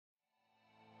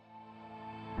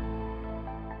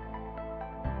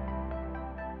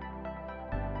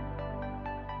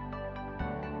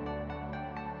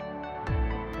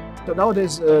So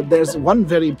nowadays, there's one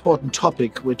very important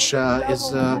topic which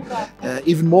is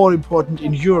even more important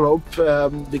in Europe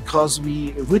because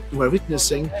we're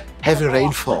witnessing heavy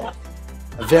rainfall.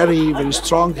 Very, very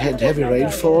strong and heavy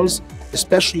rainfalls,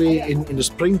 especially in the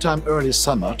springtime, early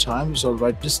summertime, so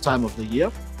right this time of the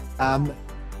year.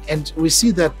 And we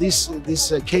see that these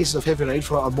cases of heavy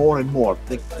rainfall are more and more.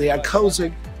 They are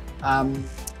causing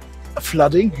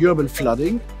flooding, urban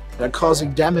flooding. They're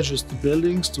causing damages to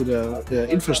buildings, to the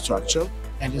infrastructure,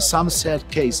 and in some sad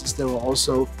cases there were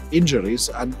also injuries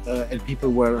and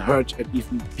people were hurt and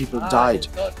even people died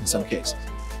in some cases.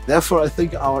 Therefore, I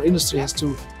think our industry has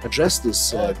to address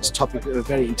this topic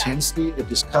very intensely,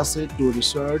 discuss it, do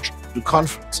research, do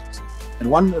conferences. And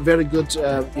one very good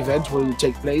event will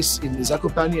take place in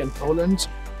Zakopane in Poland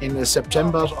in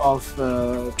September of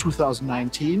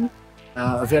 2019.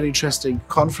 A very interesting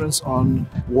conference on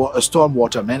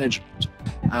stormwater management.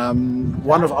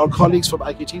 One of our colleagues from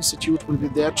IKT Institute will be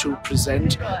there to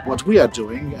present what we are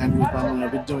doing, and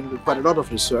we've been doing quite a lot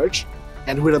of research,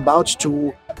 and we're about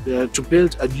to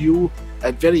build a new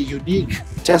and very unique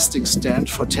testing stand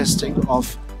for testing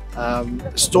of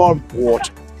stormwater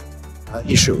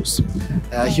issues.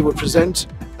 He will present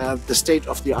the state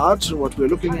of the art, what we're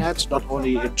looking at, not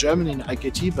only in Germany in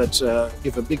IKT, but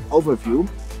give a big overview.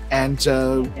 And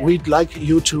we'd like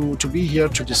you to be here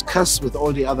to discuss with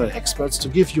all the other experts, to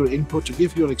give your input, to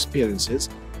give your experiences.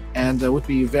 And I would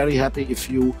be very happy if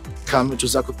you come to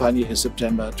Zakopane in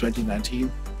September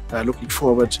 2019. Looking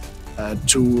forward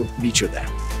to meet you there.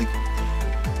 Thank you.